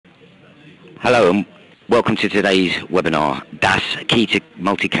Hello and welcome to today's webinar, DAS, Key to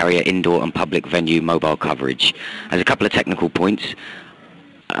Multi-Carrier Indoor and Public Venue Mobile Coverage. As a couple of technical points,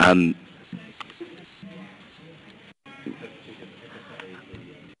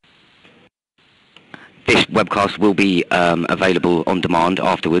 this webcast will be available on demand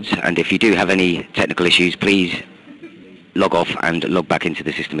afterwards, and if you do have any technical issues, please log off and log back into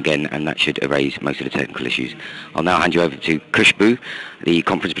the system again, and that should erase most of the technical issues. I'll now hand you over to Khushbu, the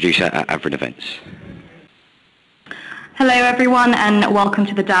conference producer at Avron Events. Hello everyone and welcome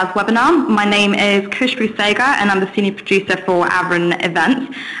to the DAS webinar. My name is Khushbu Sega and I'm the senior producer for Avron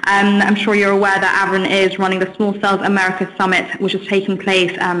Events. I'm sure you're aware that Avron is running the Small Cells America Summit, which is taking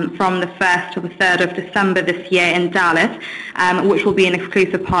place from the 1st to the 3rd of December this year in Dallas, which will be an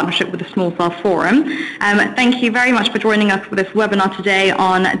exclusive partnership with the Small Cell Forum. Thank you very much for joining us for this webinar today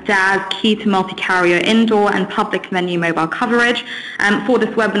on DAS, Key to Multi-Carrier Indoor and Public Venue Mobile Coverage. For this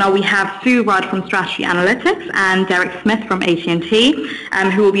webinar we have Sue Rudd from Strategy Analytics and Derek Smith from AT&T,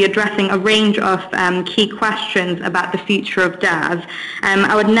 who will be addressing a range of key questions about the future of DAS.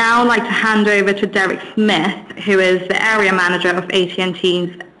 I would now like to hand over to Derek Smith, who is the area manager of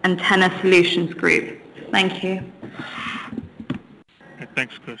AT&T's Antenna Solutions Group. Thank you.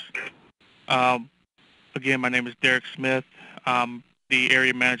 Thanks, Chris. Again, my name is Derek Smith. I'm the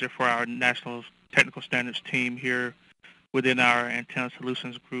area manager for our National Technical Standards team here within our Antenna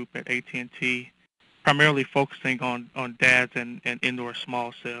Solutions Group at AT&T. Primarily focusing on DAS and indoor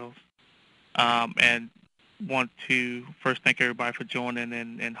small cells, and want to first thank everybody for joining,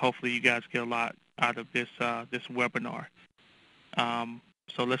 and hopefully you guys get a lot out of this this webinar.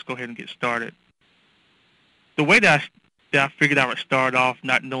 So let's go ahead and get started. The way that I figured I would start off,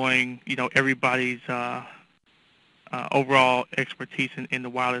 not knowing everybody's overall expertise in the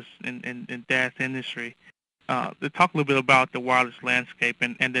wireless and DAS industry, to talk a little bit about the wireless landscape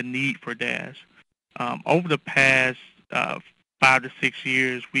and the need for DAS. Over the past 5 to 6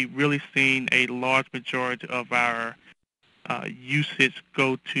 years, we've really seen a large majority of our usage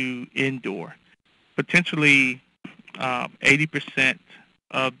go to indoor. Potentially 80%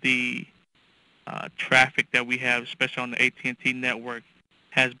 of the traffic that we have, especially on the AT&T network,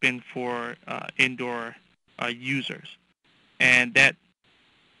 has been for indoor users. And that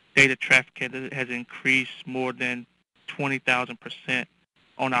data traffic has increased more than 20,000%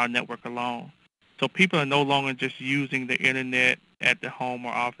 on our network alone. So people are no longer just using the internet at the home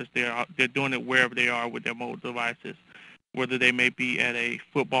or office. They're doing it wherever they are with their mobile devices, whether they may be at a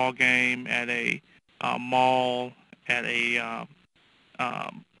football game, at a mall, at a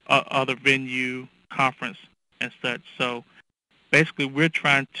other venue, conference, and such. So basically, we're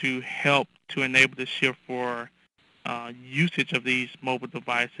trying to help to enable the shift for usage of these mobile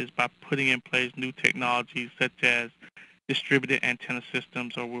devices by putting in place new technologies such as distributed antenna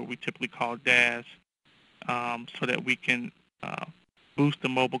systems, or what we typically call DAS, so that we can boost the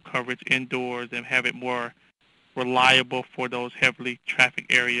mobile coverage indoors and have it more reliable for those heavily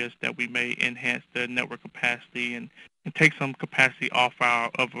trafficked areas that we may enhance the network capacity and take some capacity off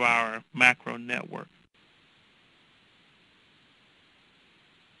of our macro network.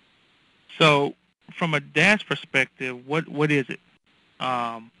 So from a DAS perspective, what is it?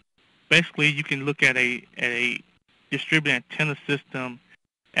 Basically, you can look at a distributed antenna system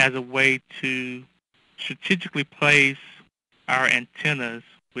as a way to strategically place our antennas,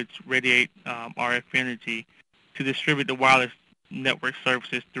 which radiate RF energy, to distribute the wireless network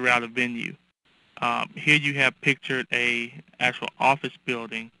services throughout a venue. Here you have pictured a actual office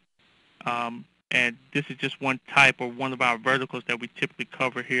building, and this is just one type or one of our verticals that we typically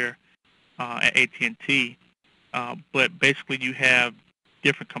cover here at AT&T. But basically, you have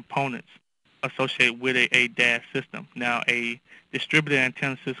different components associated with a DAS system. Now, a distributed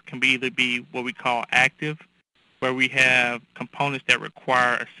antenna system can either be what we call active, where we have components that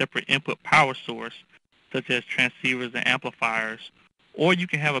require a separate input power source, such as transceivers and amplifiers, or you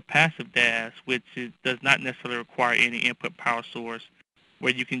can have a passive DAS, which does not necessarily require any input power source,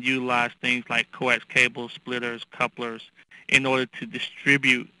 where you can utilize things like coax cables, splitters, couplers, in order to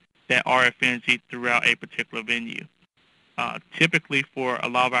distribute that RF energy throughout a particular venue. Typically, for a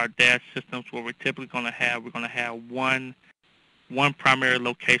lot of our DAS systems, what we're typically going to have, one primary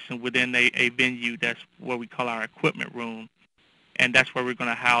location within a venue. That's what we call our equipment room, and that's where we're going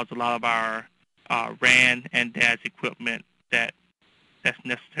to house a lot of our RAN and DAS equipment that's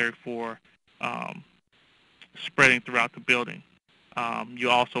necessary for spreading throughout the building. You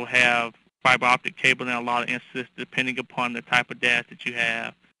also have fiber optic cable in a lot of instances, depending upon the type of DAS that you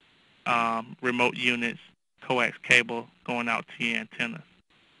have, remote units, coax cable going out to your antennas.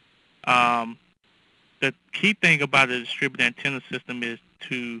 The key thing about a distributed antenna system is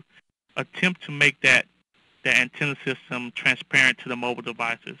to attempt to make that antenna system transparent to the mobile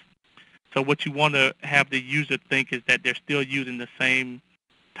devices. So what you want to have the user think is that they're still using the same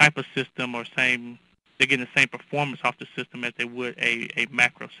type of system or they're getting the same performance off the system as they would a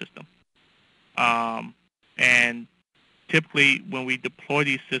macro system. And typically when we deploy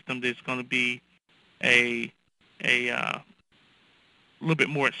these systems, it's going to be a little bit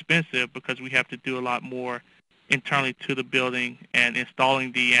more expensive because we have to do a lot more internally to the building, and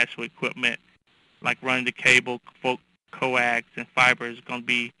installing the actual equipment, like running the cable, coax, and fiber is going to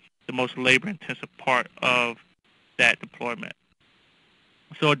be the most labor-intensive part of that deployment.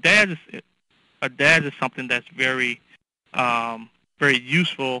 So a DAS is something that's very very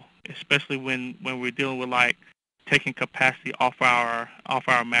useful, especially when we're dealing with like taking capacity off our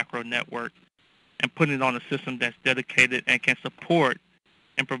macro network and putting it on a system that's dedicated and can support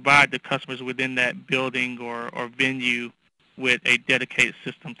and provide the customers within that building or venue with a dedicated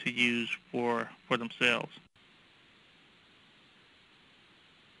system to use for themselves.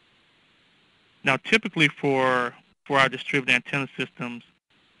 Now, typically for our distributed antenna systems,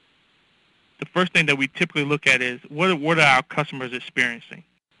 the first thing that we typically look at is what are our customers experiencing?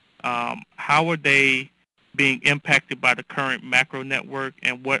 How are they being impacted by the current macro network,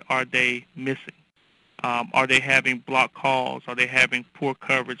 and what are they missing? Are they having blocked calls? Are they having poor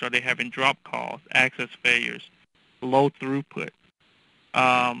coverage? Are they having drop calls, access failures, low throughput?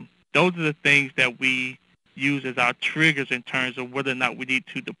 Those are the things that we use as our triggers in terms of whether or not we need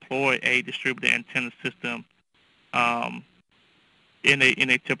to deploy a distributed antenna system in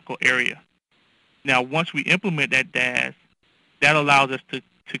a typical area. Now, once we implement that DAS, that allows us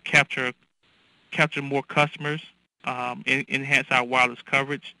to capture more customers, enhance our wireless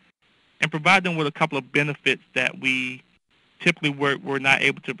coverage, and provide them with a couple of benefits that we typically were not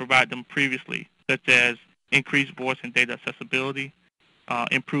able to provide them previously, such as increased voice and data accessibility,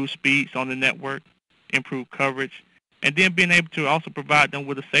 improved speeds on the network, improved coverage, and then being able to also provide them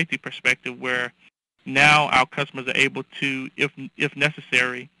with a safety perspective where now our customers are able to, if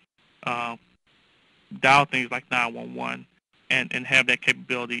necessary, dial things like 911 and have that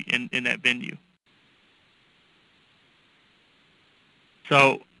capability in that venue.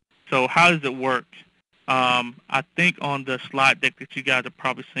 So how does it work? I think on the slide deck that you guys are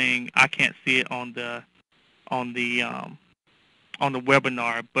probably seeing, I can't see it on the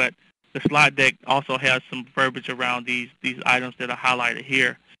webinar, but the slide deck also has some verbiage around these items that are highlighted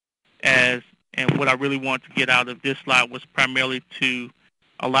here. And what I really want to get out of this slide was primarily to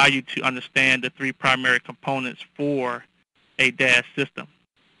allow you to understand the three primary components for a DAS system.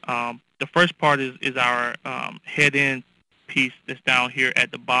 The first part is our head-end piece that's down here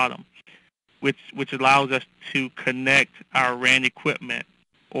at the bottom, which allows us to connect our RAN equipment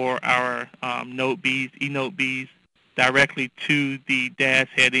or our Node Bs, eNode Bs, directly to the DAS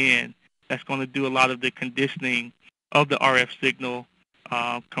head-end. That's going to do a lot of the conditioning of the RF signal,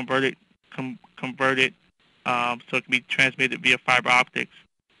 converted so it can be transmitted via fiber optics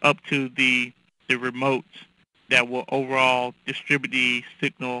up to the remotes that will overall distribute the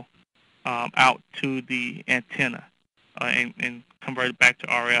signal out to the antenna and convert it back to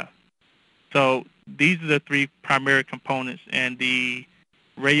RF. So these are the three primary components, and the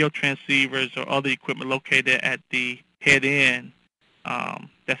radio transceivers or other equipment located at the head end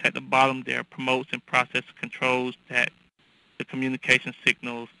that's at the bottom there promotes and processes controls that the communication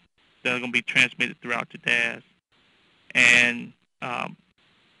signals that are going to be transmitted throughout the DAS, and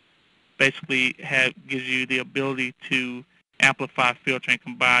basically gives you the ability to amplify, filter, and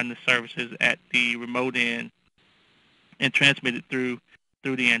combine the services at the remote end and transmit it through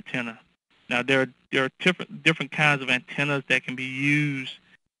the antenna. Now, there are different kinds of antennas that can be used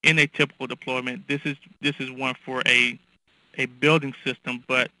in a typical deployment. This is one for a building system,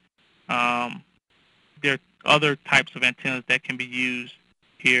 but there are other types of antennas that can be used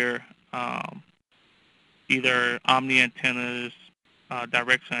here, either omni antennas,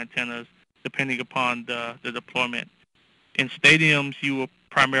 directional antennas, depending upon the deployment. In stadiums, you will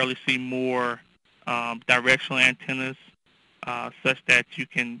primarily see more directional antennas, such that you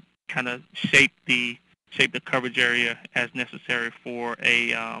can kind of shape the coverage area as necessary for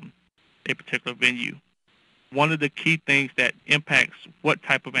a particular venue. One of the key things that impacts what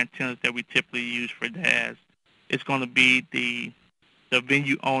type of antennas that we typically use for DAS is going to be the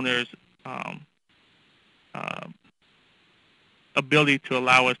venue owner's ability to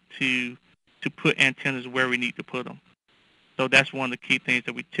allow us to put antennas where we need to put them. So that's one of the key things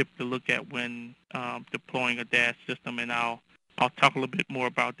that we typically look at when deploying a DAS system, and I'll talk a little bit more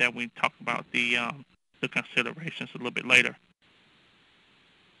about that when we talk about the considerations a little bit later.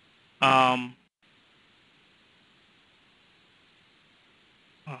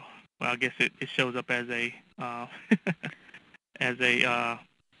 well, I guess it shows up as a as a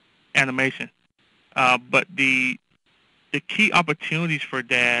animation. But the key opportunities for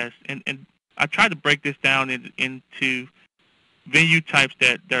DAS, and I tried to break this down into venue types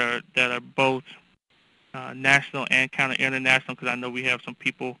that are both national and kind of international, because I know we have some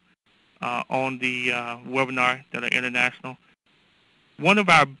people on the webinar that are international. One of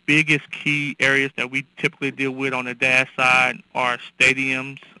our biggest key areas that we typically deal with on the DAS side are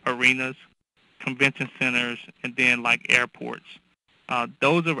stadiums, arenas, convention centers, and then like airports.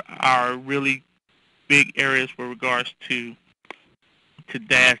 Those are our really big areas with regards to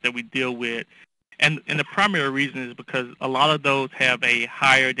DAS that we deal with. And the primary reason is because a lot of those have a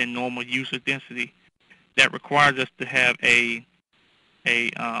higher than normal user density that requires us to have a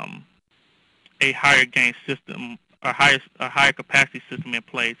higher gain system, a higher capacity system in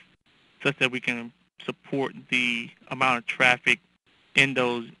place, such that we can support the amount of traffic in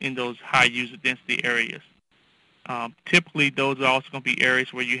those high user density areas. Typically, those are also going to be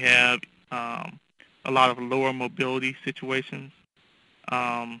areas where you have a lot of lower mobility situations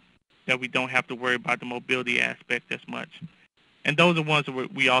that we don't have to worry about the mobility aspect as much. And those are ones where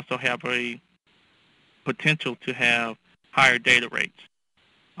we also have a potential to have higher data rates.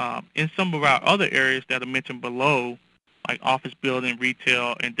 In some of our other areas that are mentioned below, like office building,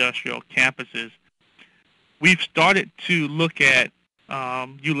 retail, industrial, campuses, we've started to look at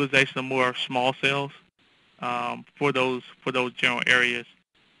utilization of more small cells for those general areas.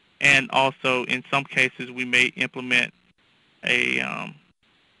 And also, in some cases, we may implement a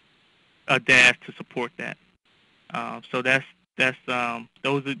DAS to support that. So these are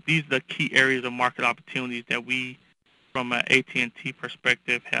the key areas of market opportunities that we, from an AT&T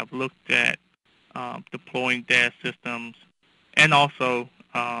perspective, have looked at deploying DAS systems and also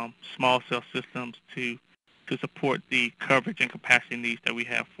small cell systems to support the coverage and capacity needs that we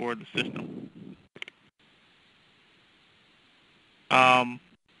have for the system.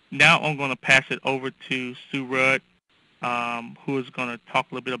 Now I'm going to pass it over to Sue Rudd, who is going to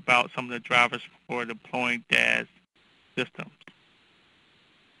talk a little bit about some of the drivers for deploying DAS systems.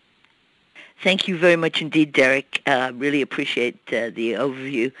 Thank you very much indeed, Derek. Really appreciate the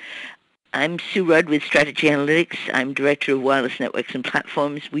overview. I'm Sue Rudd with Strategy Analytics. I'm Director of Wireless Networks and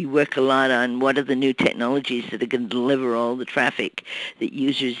Platforms. We work a lot on what are the new technologies that are going to deliver all the traffic that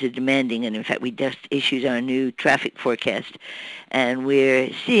users are demanding. And in fact, we just issued our new traffic forecast. And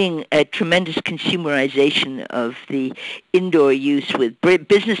we're seeing a tremendous consumerization of the indoor use, with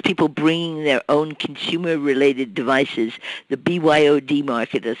business people bringing their own consumer-related devices, the BYOD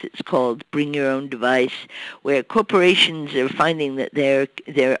market, as it's called, bring your own device, where corporations are finding that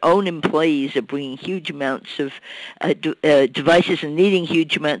their own employees are bringing huge amounts of devices and needing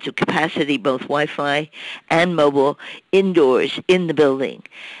huge amounts of capacity, both Wi-Fi and mobile, indoors in the building.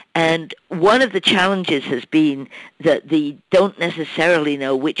 And one of the challenges has been that they don't necessarily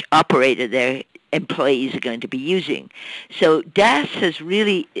know which operator their employees are going to be using. So DAS has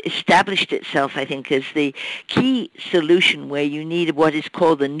really established itself, I think, as the key solution where you need what is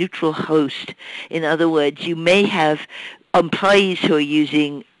called a neutral host. In other words, you may have employees who are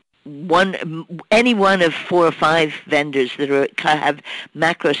using any one of 4 or 5 vendors that have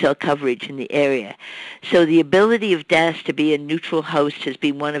macro cell coverage in the area. So the ability of DAS to be a neutral host has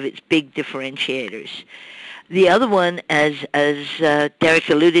been one of its big differentiators. The other one, as Derek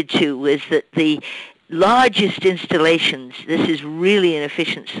alluded to, was that the largest installations, this is really an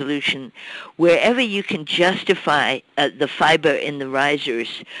efficient solution. Wherever you can justify the fiber in the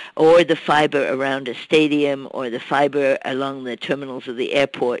risers, or the fiber around a stadium, or the fiber along the terminals of the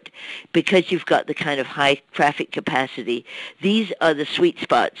airport, because you've got the kind of high traffic capacity, these are the sweet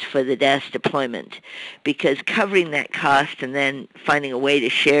spots for the DAS deployment, because covering that cost and then finding a way to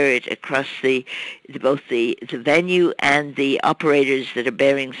share it across both the venue and the operators that are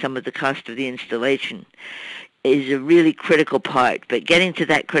bearing some of the cost of the installation is a really critical part. But getting to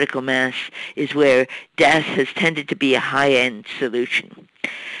that critical mass is where DAS has tended to be a high-end solution.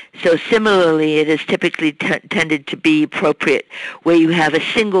 So similarly, it has typically tended to be appropriate where you have a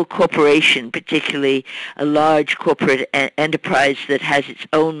single corporation, particularly a large corporate enterprise that has its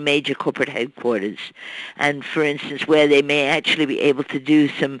own major corporate headquarters. And for instance, where they may actually be able to do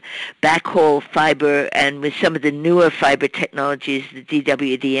some backhaul fiber, and with some of the newer fiber technologies, the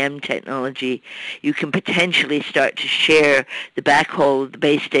DWDM technology, you can potentially start to share the backhaul of the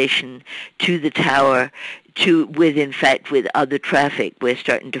base station to the tower with other traffic. We're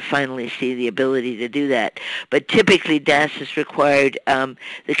starting to finally see the ability to do that. But typically DAS has required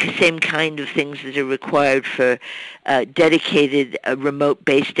the same kind of things that are required for dedicated remote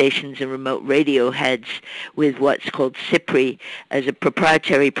base stations and remote radio heads with what's called CPRI as a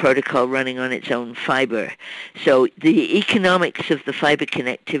proprietary protocol running on its own fiber. So the economics of the fiber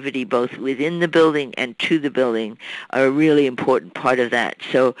connectivity both within the building and to the building are a really important part of that.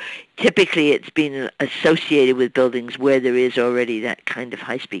 So typically it's been associated with buildings where there is already that kind of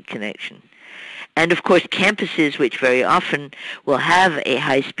high-speed connection. And of course campuses, which very often will have a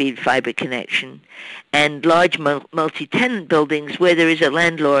high-speed fiber connection, and large multi-tenant buildings where there is a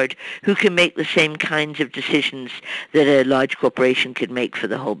landlord who can make the same kinds of decisions that a large corporation could make for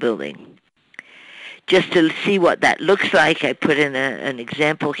the whole building. Just to see what that looks like, I put in an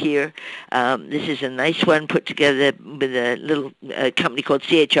example here. This is a nice one put together with a little company called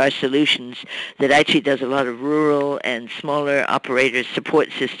CHR Solutions that actually does a lot of rural and smaller operators support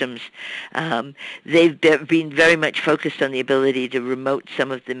systems. They've been very much focused on the ability to remote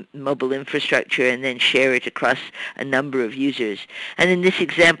some of the mobile infrastructure and then share it across a number of users. And in this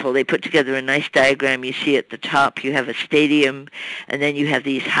example, they put together a nice diagram. You see at the top, you have a stadium, and then you have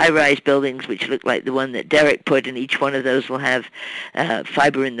these high-rise buildings which look like the one that Derek put, and each one of those will have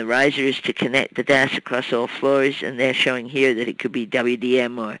fiber in the risers to connect the DAS across all floors, and they're showing here that it could be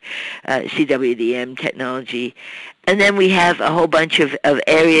WDM or CWDM technology. And then we have a whole bunch of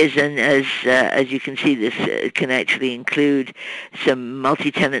areas, and as you can see, this can actually include some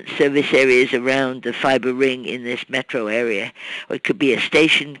multi-tenant service areas around the fiber ring in this metro area. Or it could be a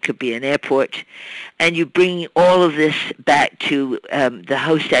station, could be an airport. And you bring all of this back to the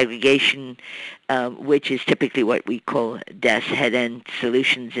host aggregation, which is typically what we call DAS head-end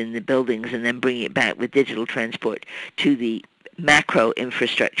solutions in the buildings, and then bring it back with digital transport to the macro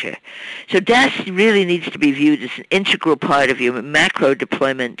infrastructure. So DAS really needs to be viewed as an integral part of your macro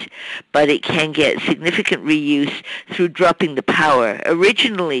deployment, but it can get significant reuse through dropping the power.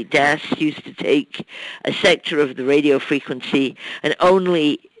 Originally, DAS used to take a sector of the radio frequency and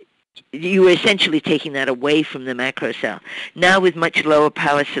you were essentially taking that away from the macro cell. Now with much lower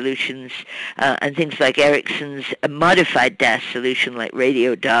power solutions and things like Ericsson's modified DAS solution like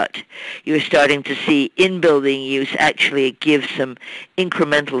Radio Dot, you're starting to see in-building use actually give some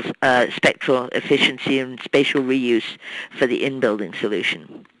incremental spectral efficiency and spatial reuse for the in-building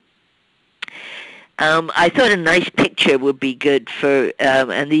solution. I thought a nice picture would be good for,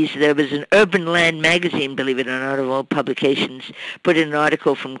 and there was an Urban Land magazine, believe it or not, of all publications, put in an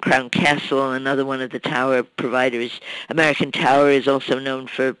article from Crown Castle, another one of the tower providers. American Tower is also known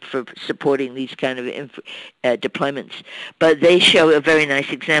for supporting these kind of deployments. But they show a very nice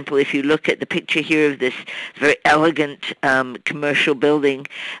example. If you look at the picture here of this very elegant commercial building,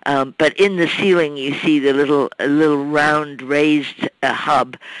 but in the ceiling you see the little round raised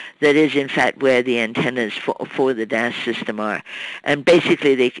hub that is in fact where the antennas for the DAS system are. And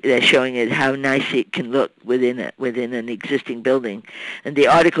basically they're showing it how nice it can look within an existing building. And the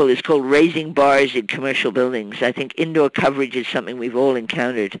article is called Raising Bars in Commercial Buildings. I think indoor coverage is something we've all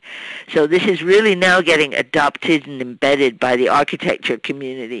encountered. So this is really now getting adopted and embedded by the architecture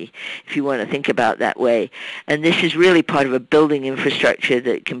community, if you want to think about that way. And this is really part of a building infrastructure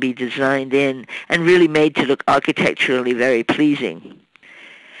that can be designed in and really made to look architecturally very pleasing.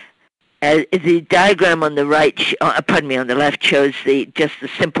 The diagram on the right, on the left, shows just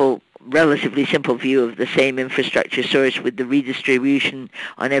the relatively simple view of the same infrastructure source with the redistribution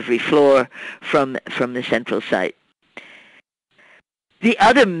on every floor from the central site. The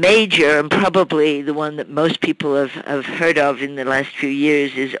other major, and probably the one that most people have heard of in the last few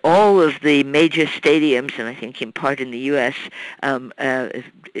years, is all of the major stadiums, and I think in part in the U.S.,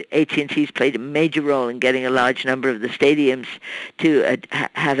 AT&T's played a major role in getting a large number of the stadiums to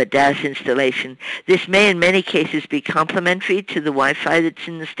have a DAS installation. This may in many cases be complementary to the Wi-Fi that's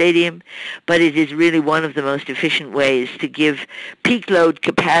in the stadium, but it is really one of the most efficient ways to give peak load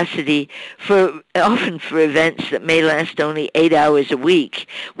capacity often for events that may last only 8 hours a week,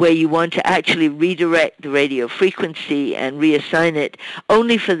 where you want to actually redirect the radio frequency and reassign it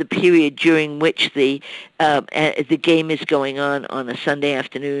only for the period during which the game is going on a Sunday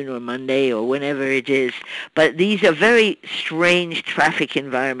afternoon or Monday or whenever it is. But these are very strange traffic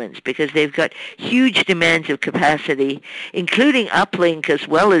environments because they've got huge demands of capacity, including uplink as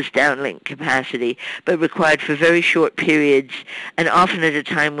well as downlink capacity, but required for very short periods and often at a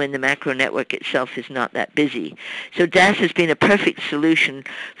time when the macro network itself is not that busy. So DAS has been a perfect solution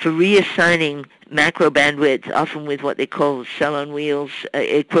for reassigning macro bandwidth, often with what they call cell on wheels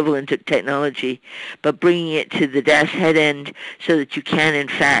equivalent technology, but bringing it to the DAS head end so that you can, in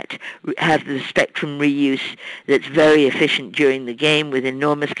fact, have the spectrum reuse that's very efficient during the game with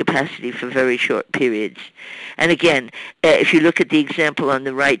enormous capacity for very short periods. And again, if you look at the example on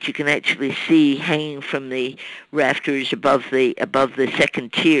the right, you can actually see hanging from the rafters above the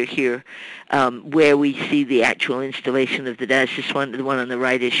second tier here, where we see the actual installation of the DAS. The one on the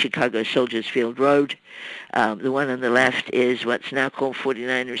right is Chicago Soldiers Field Road. The one on the left is what's now called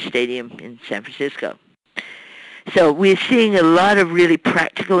 49ers Stadium in San Francisco. So we're seeing a lot of really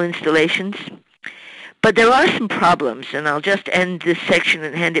practical installations. But there are some problems, and I'll just end this section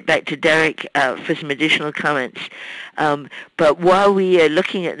and hand it back to Derek for some additional comments. But while we are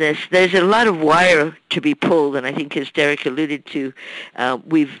looking at this, there's a lot of wire to be pulled, and I think as Derek alluded to,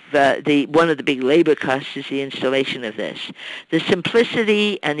 one of the big labor costs is the installation of this. The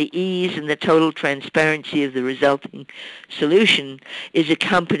simplicity and the ease and the total transparency of the resulting solution is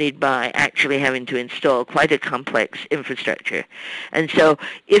accompanied by actually having to install quite a complex infrastructure. And so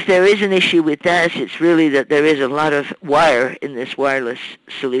if there is an issue with DAS, it's really that there is a lot of wire in this wireless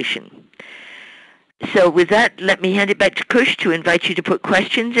solution. So with that, let me hand it back to Kush to invite you to put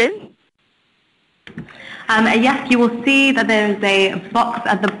questions in. Yes, you will see that there is a box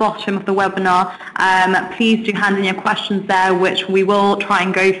at the bottom of the webinar. Please do hand in your questions there, which we will try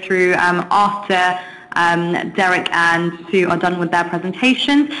and go through after Derek and Sue are done with their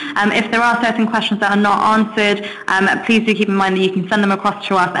presentations. If there are certain questions that are not answered, please do keep in mind that you can send them across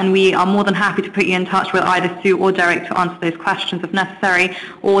to us, and we are more than happy to put you in touch with either Sue or Derek to answer those questions if necessary,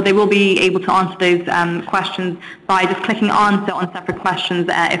 or they will be able to answer those questions by just clicking answer on separate questions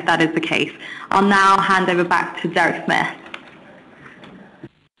if that is the case. I'll now hand over back to Derek Smith.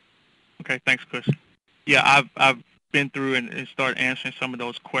 Okay, thanks, Chris. Yeah, I've been through and start answering some of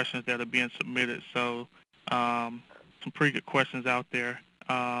those questions that are being submitted. So some pretty good questions out there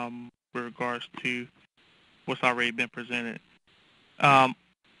with regards to what's already been presented. One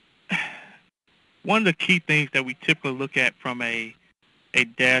of the key things that we typically look at from a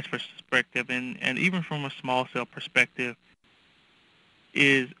DAS perspective and even from a small cell perspective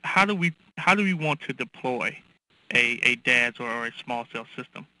is how do we want to deploy a DAS or a small cell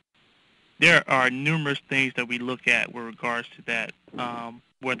system? There are numerous things that we look at with regards to that,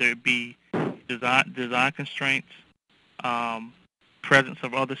 whether it be design constraints, presence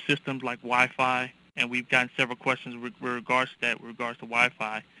of other systems like Wi-Fi, and we've gotten several questions with regards to that, with regards to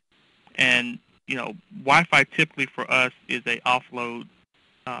Wi-Fi. And, Wi-Fi typically for us is a offload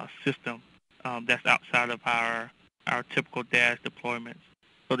system that's outside of our typical DAS deployments.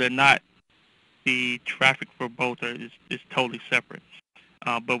 So they're not, the traffic for both is totally separate.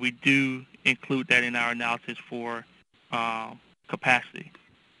 But we do include that in our analysis for capacity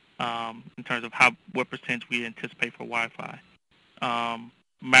in terms of what percentage we anticipate for Wi-Fi.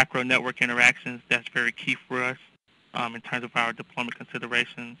 Macro network interactions, that's very key for us in terms of our deployment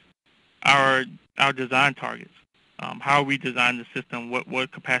considerations. Our design targets, how are we designing the system,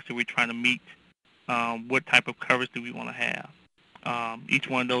 what capacity are we trying to meet, what type of coverage do we want to have. Each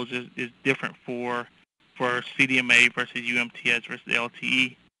one of those is different for CDMA versus UMTS versus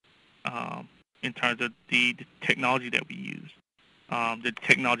LTE in terms of the technology that we use, the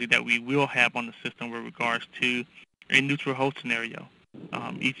technology that we will have on the system with regards to a neutral host scenario.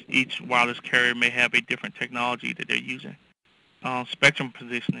 Each wireless carrier may have a different technology that they're using. Spectrum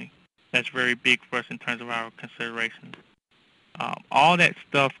positioning, that's very big for us in terms of our considerations. All that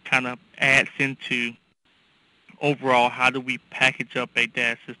stuff kind of adds into overall how do we package up a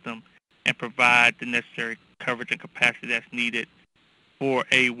DAS system and provide the necessary coverage and capacity that's needed for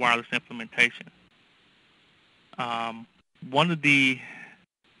a wireless implementation. One of the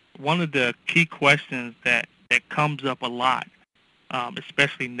key questions that comes up a lot,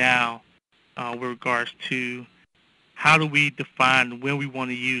 especially now with regards to how do we define when we want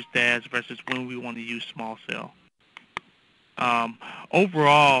to use DAS versus when we want to use small cell.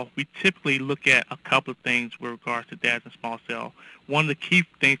 Overall, we typically look at a couple of things with regards to DAS and small cell. One of the key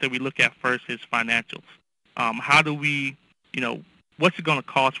things that we look at first is financials. How do we, what's it going to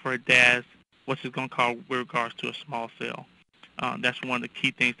cost for a DAS? What's it going to cost with regards to a small cell? That's one of the key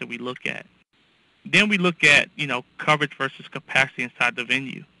things that we look at. Then we look at, coverage versus capacity inside the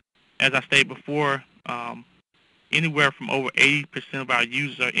venue. As I stated before, anywhere from over 80% of our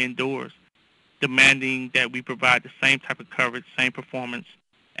users are indoors, demanding that we provide the same type of coverage, same performance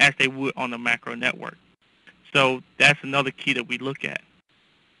as they would on the macro network. So that's another key that we look at.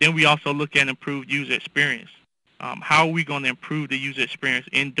 Then we also look at improved user experience. How are we going to improve the user experience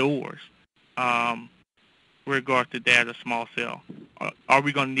indoors with regards to DAS or small cell? Are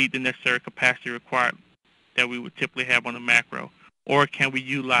we going to need the necessary capacity required that we would typically have on the macro? Or can we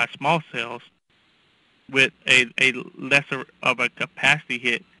utilize small cells with a lesser of a capacity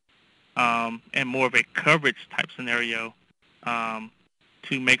hit and more of a coverage type scenario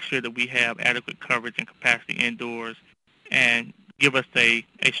to make sure that we have adequate coverage and capacity indoors and give us a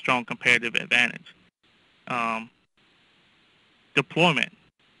strong competitive advantage. Deployment,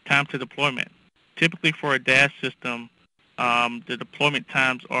 time to deployment. Typically for a DAS system, the deployment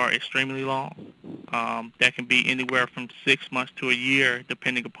times are extremely long. That can be anywhere from 6 months to a year,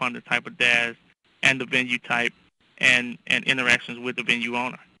 depending upon the type of DAS and the venue type and interactions with the venue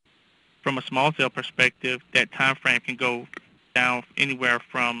owner. From a small cell perspective, that time frame can go down anywhere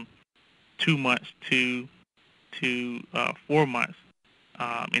from 2 months to 4 months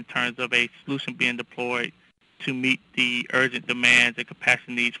in terms of a solution being deployed to meet the urgent demands and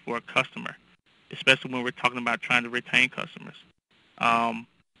capacity needs for a customer, especially when we're talking about trying to retain customers.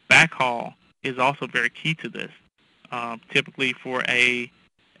 Backhaul is also very key to this. Typically for a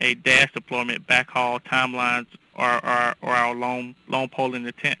DAS deployment, backhaul timelines are our long pole in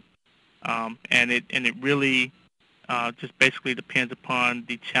the tent. And it really just basically depends upon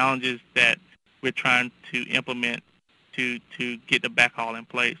the challenges that we're trying to implement to get the backhaul in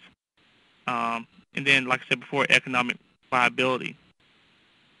place. And then, like I said before, economic viability.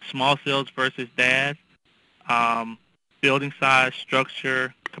 Small cells versus DAS, building size,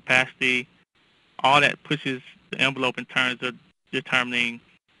 structure, capacity, all that pushes the envelope in terms of determining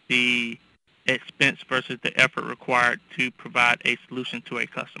the expense versus the effort required to provide a solution to a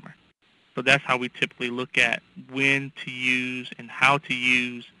customer. So that's how we typically look at when to use and how to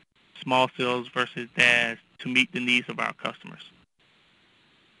use small cells versus DAS to meet the needs of our customers.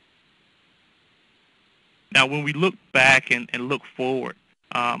 Now, when we look back and look forward,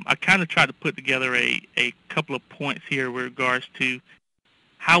 I kind of try to put together a couple of points here with regards to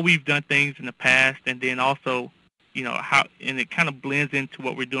how we've done things in the past, and then also, how, and it kind of blends into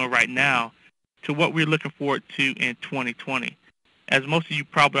what we're doing right now to what we're looking forward to in 2020. As most of you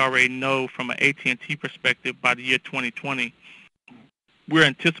probably already know, from an AT&T perspective, by the year 2020, we're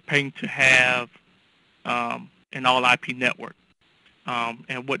anticipating to have an all-IP network.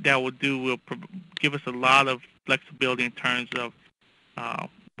 And what that will do will give us a lot of flexibility in terms of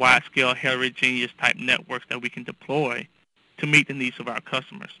wide-scale heterogeneous type networks that we can deploy to meet the needs of our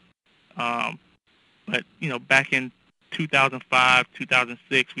customers. But back in 2005,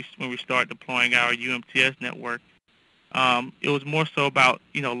 2006, when we started deploying our UMTS network, it was more so about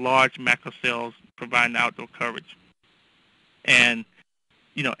large macro cells providing outdoor coverage. And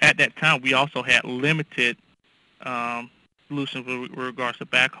at that time, we also had limited solutions with regards to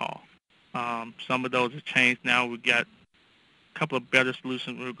backhaul. Some of those have changed now. We've got a couple of better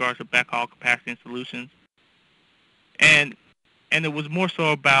solutions with regards to backhaul capacity and solutions. And it was more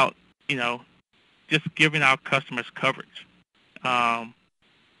so about, just giving our customers coverage.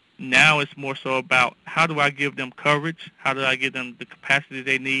 Now it's more so about how do I give them coverage? How do I give them the capacity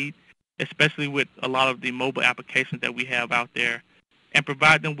they need, especially with a lot of the mobile applications that we have out there, and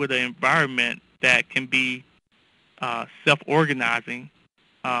provide them with an environment that can be self-organizing,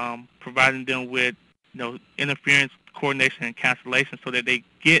 providing them with interference, coordination, and cancellation so that they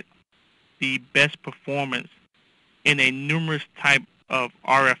get the best performance in a numerous type of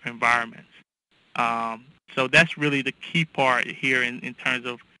RF environments. So that's really the key part here in terms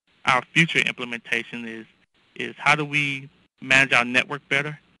of our future implementation is how do we manage our network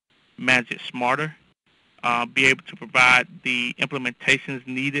better, manage it smarter, be able to provide the implementations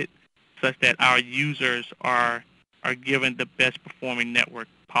needed such that our users are given the best performing network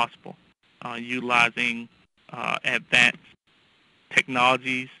possible, utilizing advanced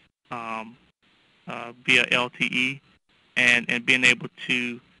technologies via LTE and being able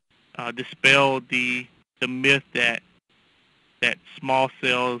to dispel the myth that small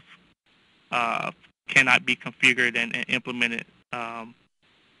cells cannot be configured and implemented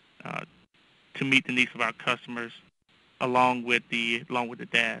to meet the needs of our customers, along with the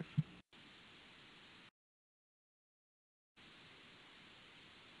DAS.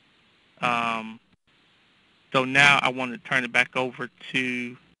 So now I want to turn it back over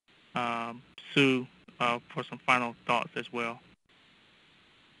to Sue for some final thoughts as well.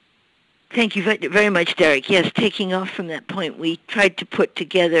 Thank you very much, Derek. Yes, taking off from that point, we tried to put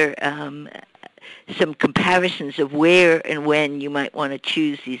together some comparisons of where and when you might want to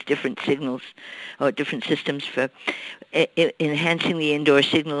choose these different signals or different systems for enhancing the indoor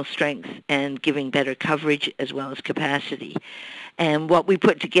signal strength and giving better coverage as well as capacity. And what we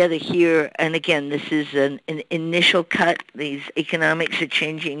put together here, and again, this is an initial cut. These economics are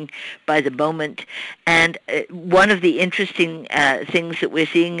changing by the moment. And one of the interesting things that we're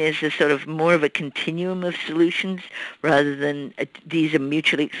seeing is a sort of more of a continuum of solutions rather than these are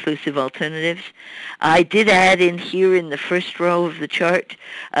mutually exclusive alternatives. I did add in here in the first row of the chart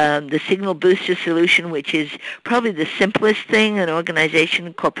the signal booster solution, which is probably the simplest thing an organization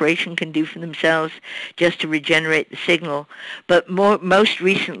and corporation can do for themselves just to regenerate the signal. But most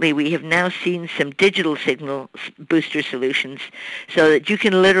recently, we have now seen some digital signal booster solutions so that you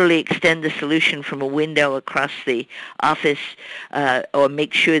can literally extend the solution from a window across the office or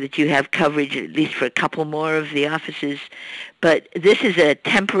make sure that you have coverage at least for a couple more of the offices. But this is a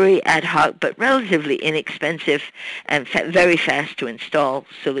temporary, ad hoc, but relatively inexpensive and very fast to install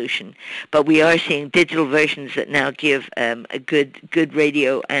solution. But we are seeing digital versions that now give a good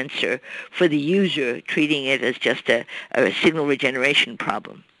radio answer for the user, treating it as just a signal regeneration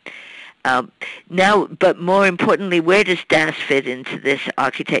problem. Now, but more importantly, where does DAS fit into this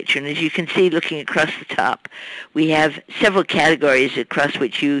architecture? And as you can see, looking across the top, we have several categories across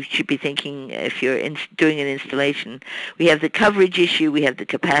which you should be thinking if you're doing an installation. We have the coverage issue, we have the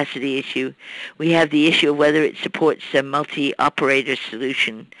capacity issue, we have the issue of whether it supports a multi-operator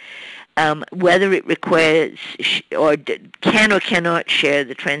solution, whether it requires or can or cannot share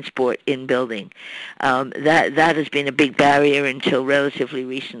the transport in building. That has been a big barrier until relatively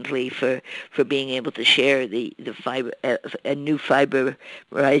recently for being able to share the fiber, a new fiber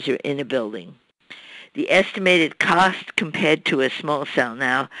riser in a building. The estimated cost compared to a small cell.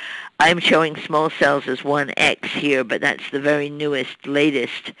 Now, I'm showing small cells as 1x here, but that's the very newest,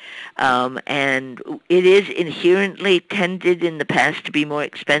 latest. And it is inherently tended in the past to be more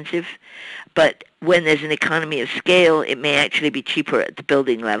expensive, but when there's an economy of scale, it may actually be cheaper at the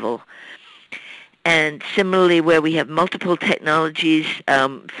building level. And similarly, where we have multiple technologies,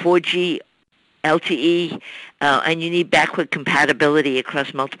 4G, LTE, and you need backward compatibility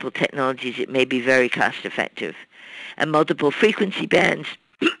across multiple technologies, it may be very cost effective. And multiple frequency bands,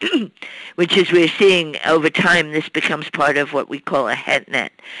 which as we're seeing over time, this becomes part of what we call a HETNet,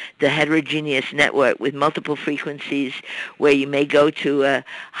 the heterogeneous network with multiple frequencies where you may go to a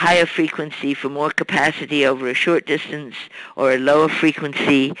higher frequency for more capacity over a short distance or a lower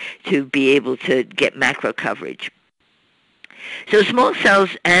frequency to be able to get macro coverage. So small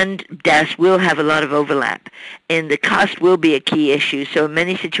cells and DAS will have a lot of overlap, and the cost will be a key issue. So in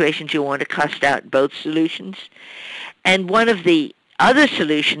many situations, you'll want to cost out both solutions. And one of the other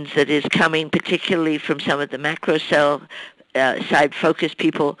solutions that is coming, particularly from some of the macro cell side focused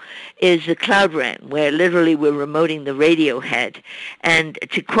people, is the Cloud RAN, where literally we're remoting the radio head. And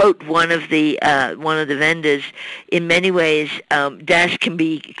to quote one of the vendors, in many ways, DAS can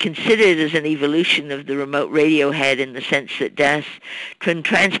be considered as an evolution of the remote radio head in the sense that DAS can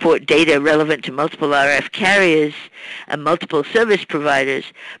transport data relevant to multiple RF carriers and multiple service providers,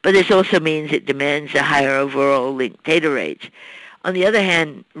 but this also means it demands a higher overall link data rate. On the other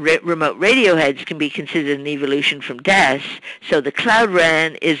hand, remote radio heads can be considered an evolution from DAS, so the Cloud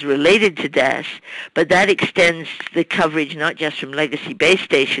RAN is related to DAS, but that extends the coverage not just from legacy base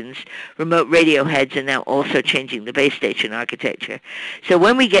stations. Remote radio heads are now also changing the base station architecture. So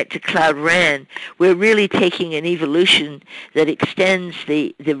when we get to Cloud RAN, we're really taking an evolution that extends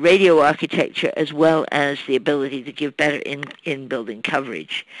the radio architecture as well as the ability to give better in-building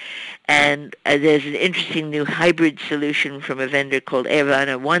coverage. And there's an interesting new hybrid solution from a vendor called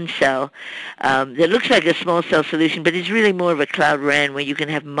Airvana OneCell that looks like a small cell solution, but is really more of a Cloud RAN where you can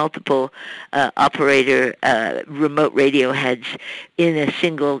have multiple operator remote radio heads in a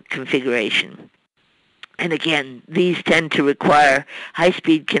single configuration. And again, these tend to require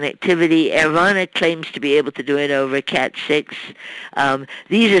high-speed connectivity. Airvana claims to be able to do it over Cat6.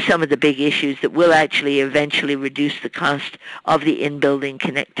 These are some of the big issues that will actually eventually reduce the cost of the in-building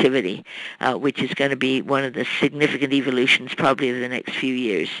connectivity, which is going to be one of the significant evolutions probably of the next few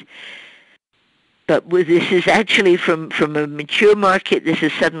years. But this is actually from a mature market, this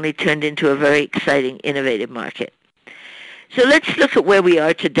has suddenly turned into a very exciting, innovative market. So let's look at where we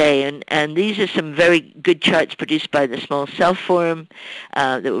are today, and these are some very good charts produced by the Small Cell Forum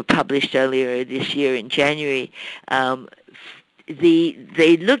that were published earlier this year in January.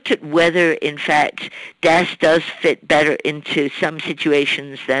 They looked at whether, in fact, DAS does fit better into some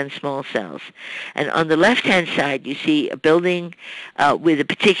situations than small cells. And on the left-hand side, you see a building with a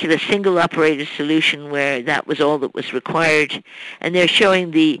particular single operator solution where that was all that was required. And they're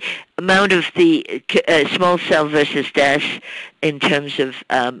showing the amount of the small cell versus DAS in terms of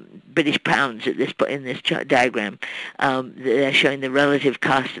British pounds at this in this diagram. They're showing the relative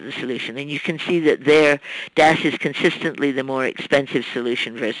cost of the solution, and you can see that their DAS is consistently the more expensive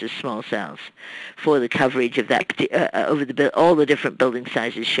solution versus small cells for the coverage of that over all the different building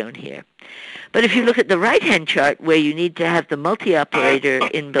sizes shown here. But if you look at the right-hand chart where you need to have the multi-operator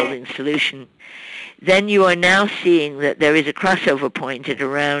in-building solution, then you are now seeing that there is a crossover point at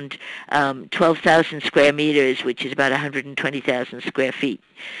around 12,000 square meters, which is about 120,000 square feet.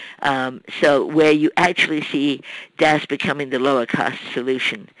 So where you actually see DAS becoming the lower cost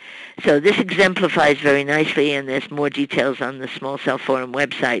solution. So this exemplifies very nicely, and there's more details on the Small Cell Forum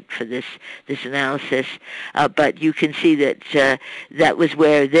website for this analysis. But you can see that that was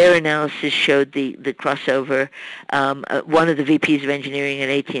where their analysis showed the crossover. One of the VPs of engineering at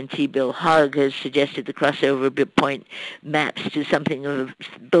AT&T, Bill Hogg, has suggested the crossover point maps to something of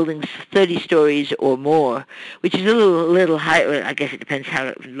buildings 30 stories or more, which is a little higher. I guess it depends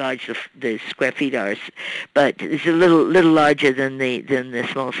how large the square feet are, but it's a little larger than the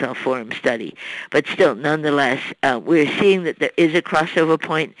Small Cell Forum study. But still, nonetheless, we're seeing that there is a crossover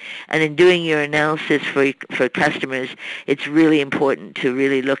point, and in doing your analysis for customers, it's really important to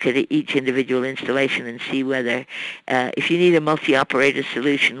really look at each individual installation and see whether, if you need a multi-operator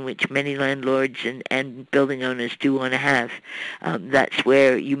solution, which many landlords and building owners do want to have, that's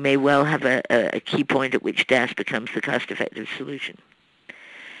where you may well have a key point at which DAS becomes the cost-effective solution.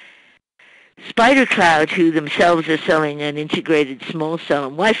 SpiderCloud, who themselves are selling an integrated small cell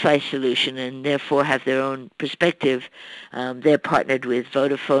and Wi-Fi solution and therefore have their own perspective, they're partnered with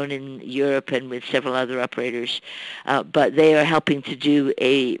Vodafone in Europe and with several other operators, but they are helping to do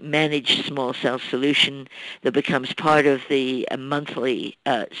a managed small cell solution that becomes part of the monthly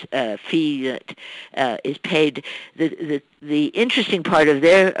fee that is paid. The interesting part of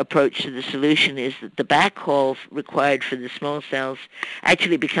their approach to the solution is that the backhaul required for the small cells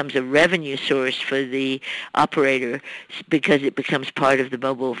actually becomes a revenue source for the operator because it becomes part of the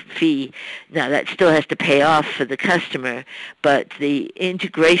mobile fee. Now, that still has to pay off for the customer, but the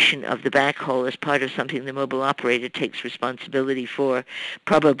integration of the backhaul is part of something the mobile operator takes responsibility for,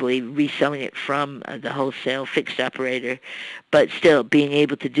 probably reselling it from the wholesale fixed operator. But still, being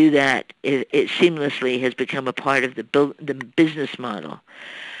able to do that, it seamlessly has become a part of the business model.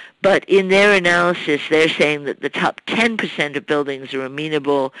 But in their analysis, they're saying that the top 10% of buildings are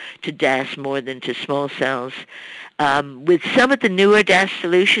amenable to DAS more than to small cells. With some of the newer DAS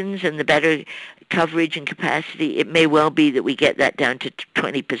solutions and the better coverage and capacity, it may well be that we get that down to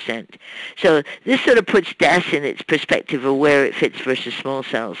 20%. So this sort of puts DAS in its perspective of where it fits versus small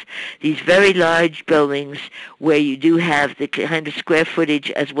cells. These very large buildings where you do have the kind of square footage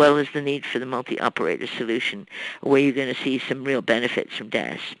as well as the need for the multi-operator solution, where you're going to see some real benefits from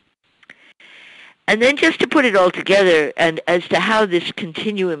DAS. And then just to put it all together, and as to how this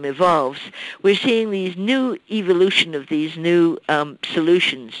continuum evolves, we're seeing these new evolution of these new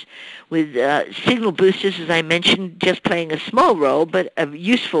solutions with signal boosters, as I mentioned, just playing a small role, but a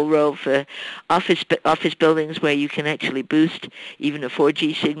useful role for office buildings where you can actually boost even a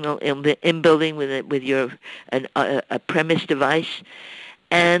 4G signal in building with your a premise device.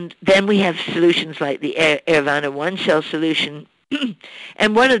 And then we have solutions like the Airvana one-cell solution.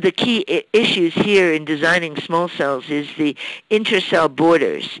 And one of the key issues here in designing small cells is the intercell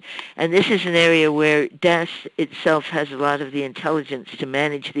borders. And this is an area where DAS itself has a lot of the intelligence to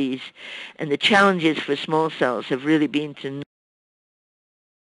manage these. And the challenges for small cells have really been to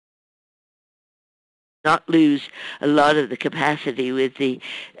not lose a lot of the capacity with the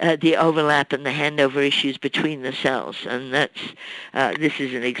overlap and the handover issues between the cells. And that's this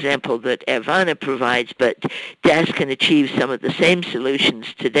is an example that Airvana provides, but DAS can achieve some of the same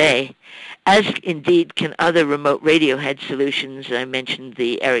solutions today, as indeed can other remote radio head solutions. I mentioned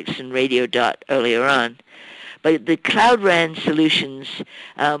the Ericsson Radio Dot earlier on. But the Cloud RAN solutions,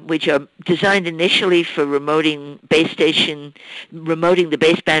 which are designed initially for remoting the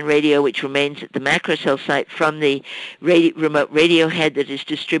baseband radio, which remains at the macrocell site from the remote radio head that is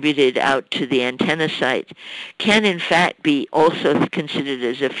distributed out to the antenna site, can in fact be also considered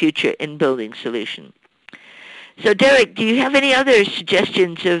as a future in-building solution. So Derek, do you have any other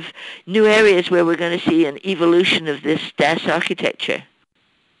suggestions of new areas where we're going to see an evolution of this DAS architecture?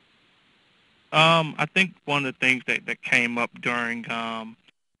 I think one of the things that came up during some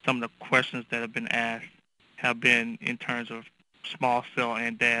of the questions that have been asked have been in terms of small cell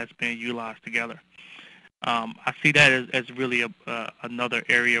and DAS being utilized together. I see that as really another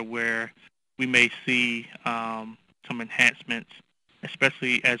area where we may see some enhancements,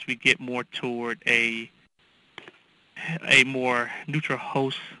 especially as we get more toward a more neutral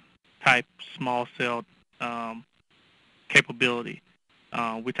host type small cell capability,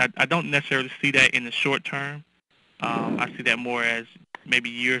 which I don't necessarily see that in the short term. I see that more as maybe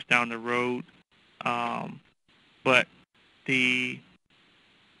years down the road. But the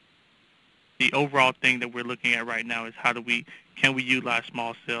overall thing that we're looking at right now is can we utilize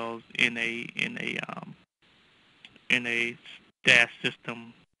small cells in a DAS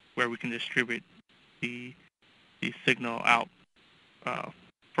system where we can distribute the signal out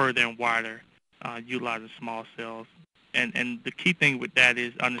further and wider, utilizing small cells. And the key thing with that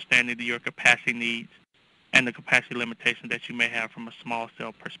is understanding your capacity needs and the capacity limitations that you may have from a small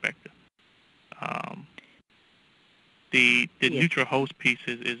cell perspective. The neutral host piece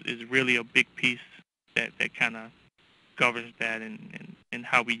is really a big piece that kind of governs that and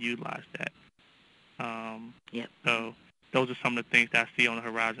how we utilize that. So those are some of the things that I see on the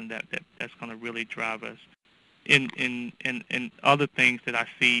horizon that's going to really drive us. And other things that I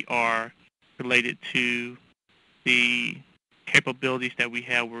see are related to the capabilities that we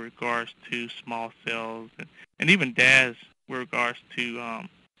have with regards to small cells and even DAS with regards to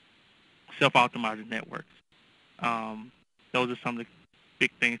self-optimizing networks. Those are some of the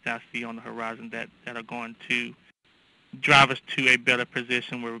big things that I see on the horizon that are going to drive us to a better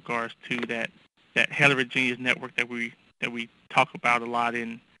position with regards to that heterogeneous network that we talk about a lot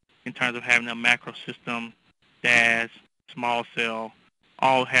in terms of having a macro system, DAS, small cell,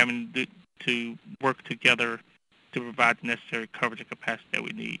 all having to work together to provide the necessary coverage and capacity that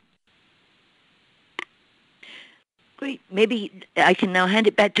we need. Great. Maybe I can now hand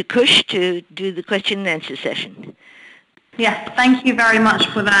it back to Kush to do the question and answer session. Yes, thank you very much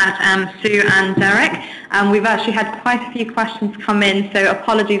for that, Sue and Derek. We've actually had quite a few questions come in, so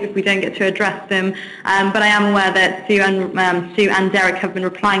apologies if we don't get to address them, but I am aware that Sue and Derek have been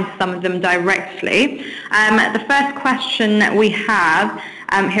replying to some of them directly. The first question we have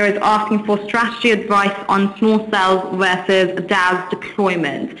here is asking for strategy advice on small cells versus DAS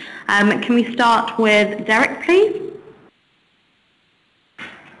deployment. Can we start with Derek, please?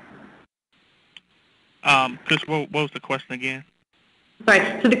 Chris, what was the question again? Sorry,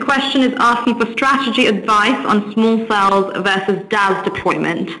 so the question is asking for strategy advice on small cells versus DAS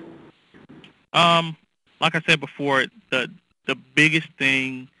deployment. Like I said before, the biggest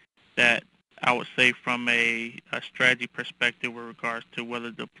thing that I would say from a strategy perspective with regards to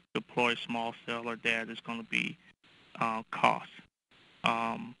whether to deploy small cell or DAS is going to be cost.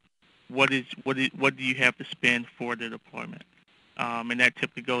 What do you have to spend for the deployment? And that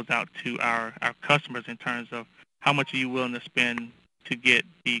typically goes out to our customers in terms of how much are you willing to spend to get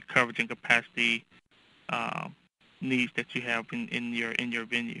the coverage and capacity needs that you have in your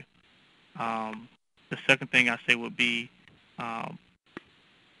venue. The second thing I say would be,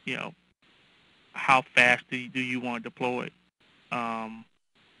 how fast do you want to deploy it?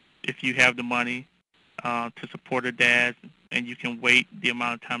 If you have the money to support a DAS and you can wait the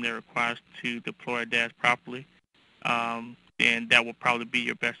amount of time that it requires to deploy a DAS properly, then that will probably be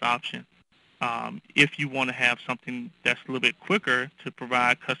your best option. If you want to have something that's a little bit quicker to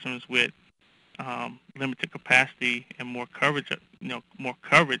provide customers with limited capacity and more coverage, more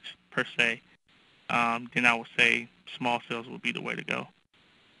coverage per se, then I would say small cells would be the way to go.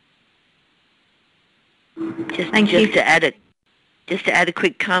 Just to add a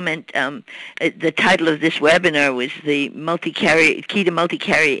quick comment, the title of this webinar was the key to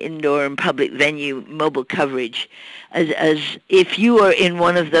multi-carrier indoor and public venue mobile coverage. As if you are in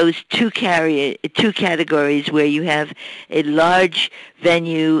one of those two categories where you have a large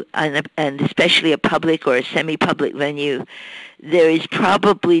venue and especially a public or a semi-public venue, there is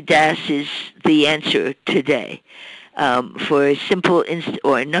probably DAS is the answer today. For a simple,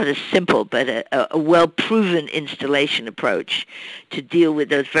 or not a simple, but a well-proven installation approach to deal with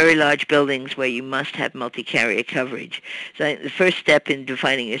those very large buildings where you must have multi-carrier coverage. So I think the first step in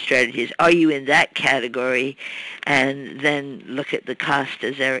defining your strategy is, are you in that category? And then look at the cost,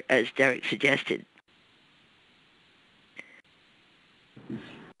 as Derek suggested.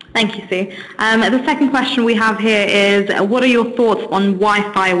 Thank you, Sue. The second question we have here is, what are your thoughts on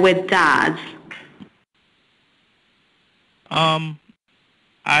Wi-Fi with DAS?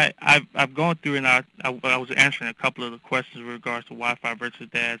 I've gone through and I was answering a couple of the questions with regards to Wi-Fi versus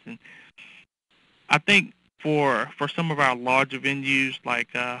DAS, and I think for some of our larger venues like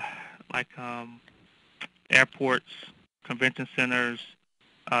airports, convention centers,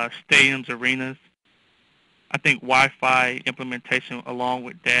 stadiums, arenas, I think Wi-Fi implementation along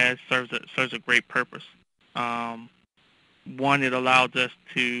with DAS serves a great purpose. One, it allows us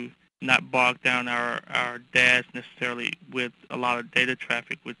to not bog down our DAS necessarily with a lot of data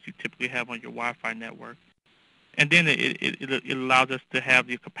traffic, which you typically have on your Wi-Fi network. And then it allows us to have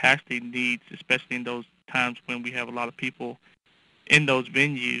the capacity needs, especially in those times when we have a lot of people in those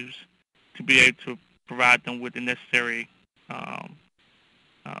venues, to be able to provide them with the necessary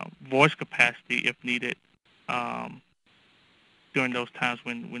voice capacity if needed during those times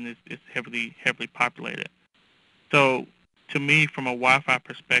when it's heavily populated. So to me, from a Wi-Fi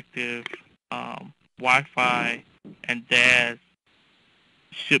perspective, Wi-Fi and DAS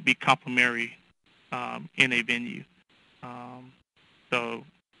should be complementary in a venue. So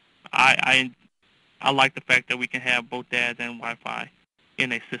I like the fact that we can have both DAS and Wi-Fi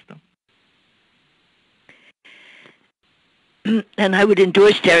in a system. And I would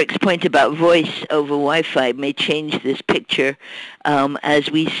endorse Derek's point about voice over Wi-Fi may change this picture as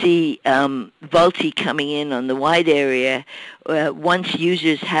we see VoLTE coming in on the wide area. Once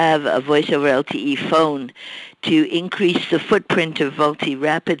users have a voice over LTE phone, to increase the footprint of VoLTE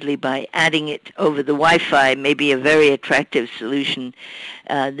rapidly by adding it over the Wi-Fi may be a very attractive solution.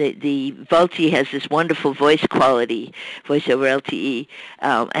 The VoLTE has this wonderful voice quality, voice over LTE,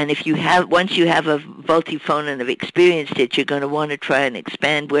 and if you have, once you have a VoLTE phone and have experienced it, you're going to want to try and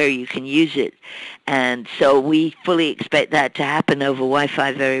expand where you can use it. And so we fully expect that to happen over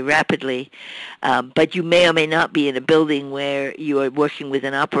Wi-Fi very rapidly. But you may or may not be in a building where you are working with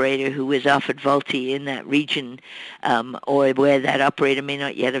an operator who is offered VoLTE in that region, or where that operator may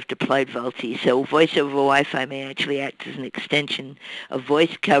not yet have deployed VoLTE. So voice over Wi-Fi may actually act as an extension of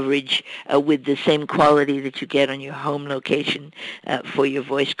voice coverage with the same quality that you get on your home location for your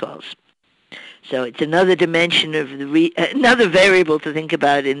voice calls. So it's another dimension of another variable to think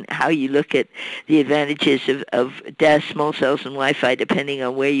about in how you look at the advantages of DAS, small cells, and Wi-Fi, depending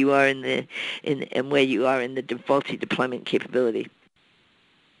on where you are in the VoLTE deployment capability.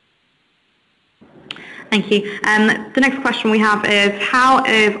 Thank you. The next question we have is, how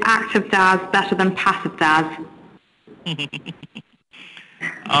is active DAS better than passive DAS?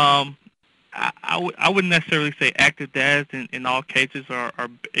 I wouldn't necessarily say active DAS in all cases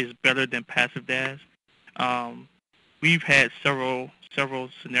is better than passive DAS. We've had several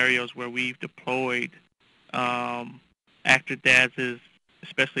scenarios where we've deployed active DASs,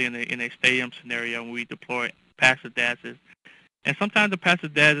 especially in a stadium scenario, when we deploy passive DASs, and sometimes the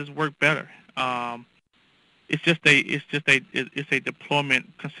passive DASs work better. It's a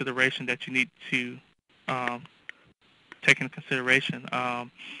deployment consideration that you need to take into consideration.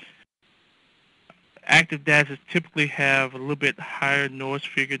 Active DASs typically have a little bit higher noise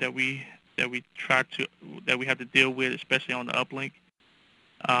figure that we have to deal with, especially on the uplink.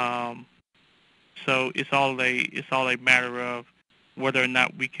 So it's all a matter of whether or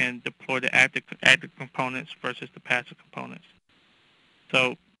not we can deploy the active components versus the passive components.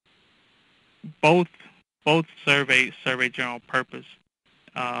 So both serve a general purpose.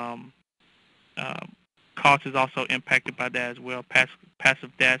 Cost is also impacted by that as well.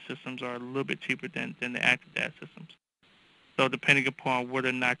 Passive DAS systems are a little bit cheaper than the active DAS systems. So depending upon whether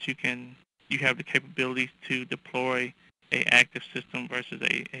or not you have the capabilities to deploy a active system versus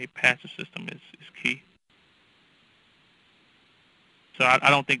a passive system is key. So I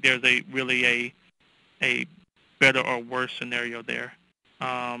don't think there's really a better or worse scenario there.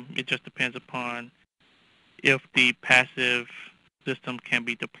 It just depends upon if the passive system can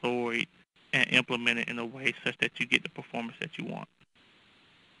be deployed and implemented in a way such that you get the performance that you want.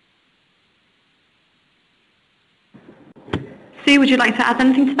 Sue, would you like to add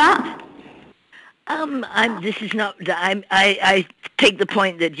anything to that? I take the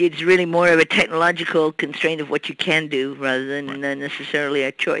point that it's really more of a technological constraint of what you can do rather than necessarily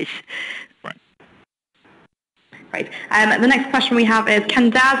a choice. Right. The next question we have is,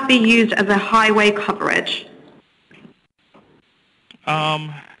 can DAS be used as a highway coverage?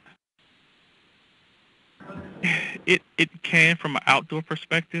 It can from an outdoor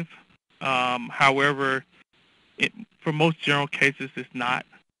perspective. However, for most general cases, it's not.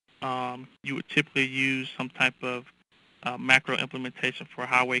 You would typically use some type of macro implementation for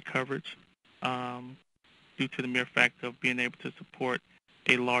highway coverage due to the mere fact of being able to support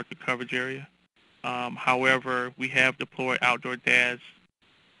a larger coverage area. However, we have deployed outdoor DAS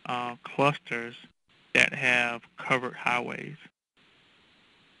clusters that have covered highways.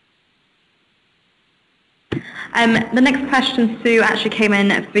 The next question, Sue, actually came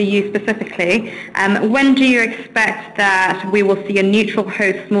in for you specifically. When do you expect that we will see a neutral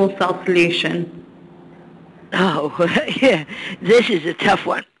host small cell solution? Oh, yeah, this is a tough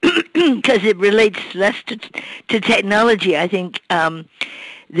one because it relates less to technology. I think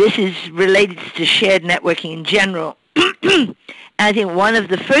this is related to shared networking in general. I think one of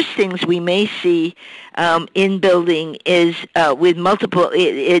the first things we may see in building is with multiple,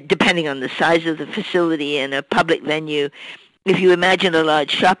 depending on the size of the facility in a public venue, if you imagine a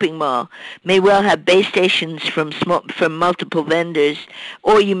large shopping mall, may well have base stations from multiple vendors,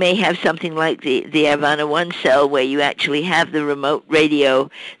 or you may have something like the Avana One cell where you actually have the remote radio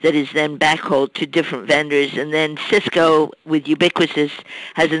that is then backhauled to different vendors, and then Cisco with Ubiquitous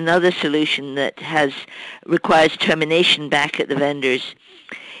has another solution that requires termination back at the vendors.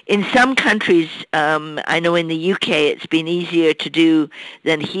 In some countries, I know in the UK it's been easier to do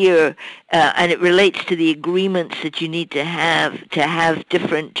than here, and it relates to the agreements that you need to have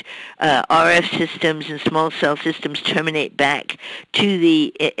different RF systems and small cell systems terminate back to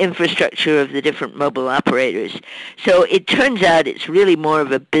the infrastructure of the different mobile operators. So it turns out it's really more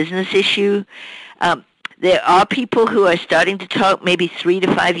of a business issue. There are people who are starting to talk maybe 3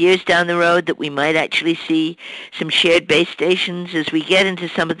 to 5 years down the road that we might actually see some shared base stations as we get into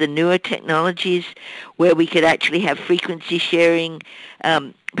some of the newer technologies where we could actually have frequency sharing,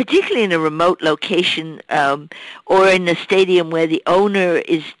 particularly in a remote location or in a stadium where the owner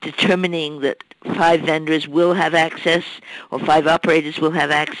is determining that 5 vendors will have access or 5 operators will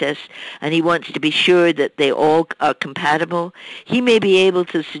have access, and he wants to be sure that they all are compatible. He may be able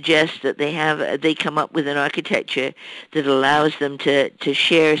to suggest that they come up with an architecture that allows them to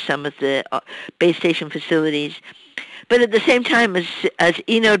share some of the base station facilities. But at the same time, as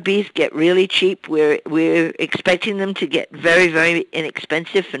eNode Bs get really cheap, we're expecting them to get very, very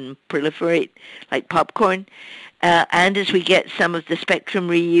inexpensive and proliferate like popcorn. And as we get some of the spectrum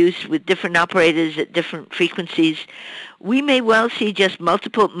reuse with different operators at different frequencies, we may well see just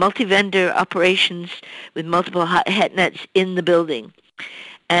multi-vendor operations with multiple HetNets in the building.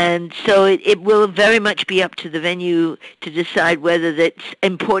 And so it will very much be up to the venue to decide whether that's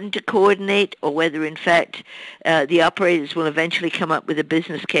important to coordinate or whether, in fact, the operators will eventually come up with a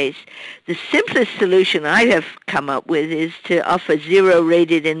business case. The simplest solution I have come up with is to offer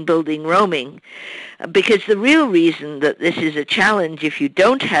zero-rated in-building roaming, because the real reason that this is a challenge if you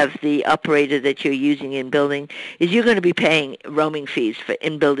don't have the operator that you're using in-building is you're going to be paying roaming fees for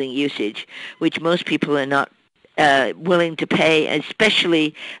in-building usage, which most people are not willing to pay,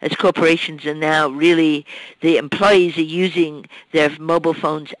 especially as corporations are now really, the employees are using their mobile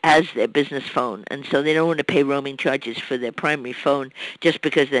phones as their business phone, and so they don't want to pay roaming charges for their primary phone just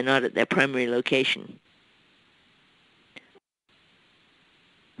because they're not at their primary location.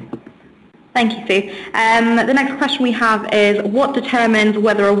 Thank you, Sue. The next question we have is, what determines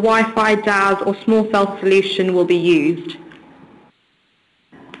whether a Wi-Fi DAS or small cell solution will be used?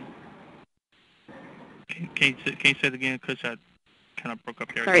 Can you say it again, because I kind of broke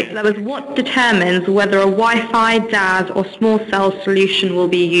up there? Sorry, that was what determines whether a Wi-Fi DAS or small cell solution will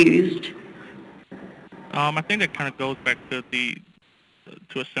be used? I think that kind of goes back to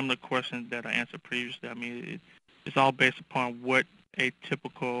a similar question that I answered previously. I mean, it's all based upon what a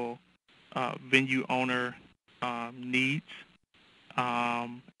typical venue owner needs,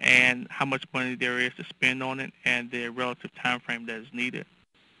 and how much money there is to spend on it, and the relative time frame that is needed.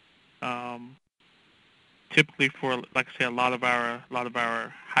 Typically, for, like I said, a lot of our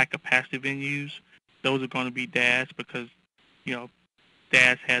high capacity venues, those are going to be DAS, because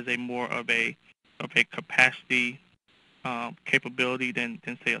DAS has a more of a capacity capability than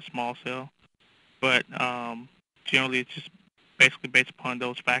say a small cell. But generally, it's just basically based upon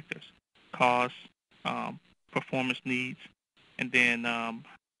those factors: cost, performance needs, and then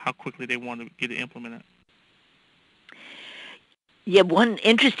how quickly they want to get it implemented. Yeah, one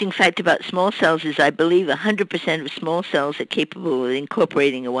interesting fact about small cells is I believe 100% of small cells are capable of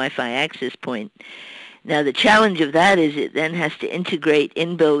incorporating a Wi-Fi access point. Now, the challenge of that is it then has to integrate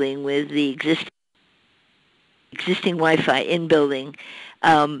in-building with the existing Wi-Fi in-building.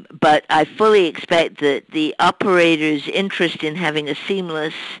 But I fully expect that the operator's interest in having a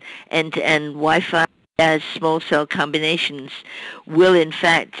seamless end-to-end Wi-Fi as small cell combinations will in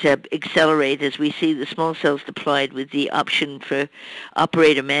fact accelerate as we see the small cells deployed with the option for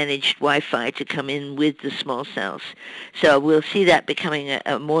operator managed Wi-Fi to come in with the small cells. So we'll see that becoming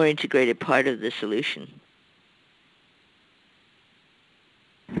a more integrated part of the solution.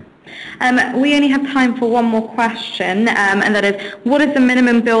 We only have time for one more question, and that is, what is the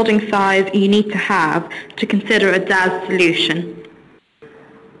minimum building size you need to have to consider a DAS solution?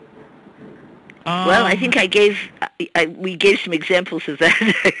 Well, I think we gave some examples of that,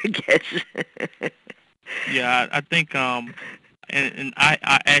 I guess. Yeah, I think, and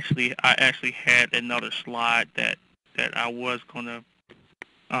I actually had another slide that I was going to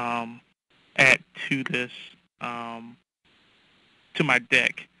add to this, to my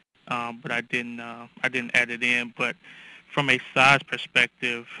deck. but I didn't add it in. But from a size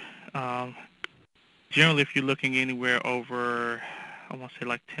perspective, generally, if you're looking anywhere over, I want to say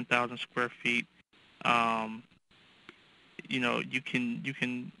like 10,000 square feet, you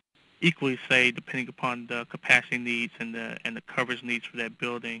can equally say, depending upon the capacity needs and the coverage needs for that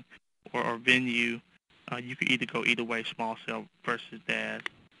building or venue, you could either go either way, small cell versus DAS.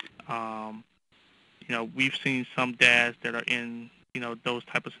 We've seen some DAS that are in those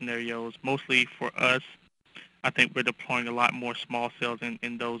type of scenarios. Mostly for us, I think we're deploying a lot more small cells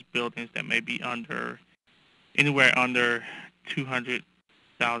in those buildings that may be anywhere under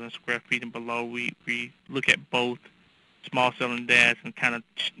 200,000 square feet and below. We look at both small cell and DAS and kind of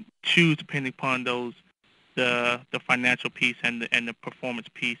choose depending upon the financial piece and the performance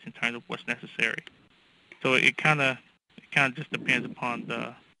piece in terms of what's necessary. So it kind of just depends upon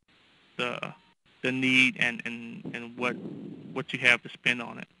the need and what you have to spend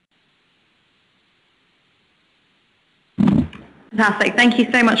on it. Fantastic. Thank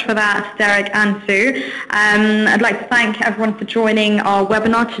you so much for that, Derek and Sue. I'd like to thank everyone for joining our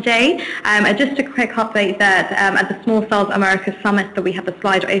webinar today. Just a quick update that at the Small Cells America Summit that we have the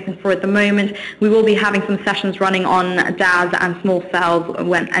slide open for at the moment, we will be having some sessions running on DAS and small cells,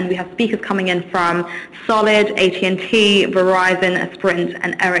 and we have speakers coming in from Solid, AT&T, Verizon, Sprint,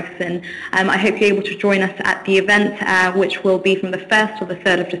 and Ericsson. I hope you're able to join us at the event, which will be from the 1st to the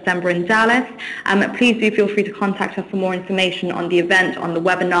 3rd of December in Dallas. Please do feel free to contact us for more information on the event, on the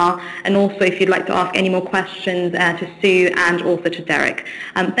webinar, and also if you'd like to ask any more questions to Sue and also to Derek.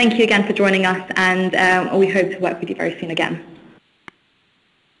 Thank you again for joining us, and we hope to work with you very soon again.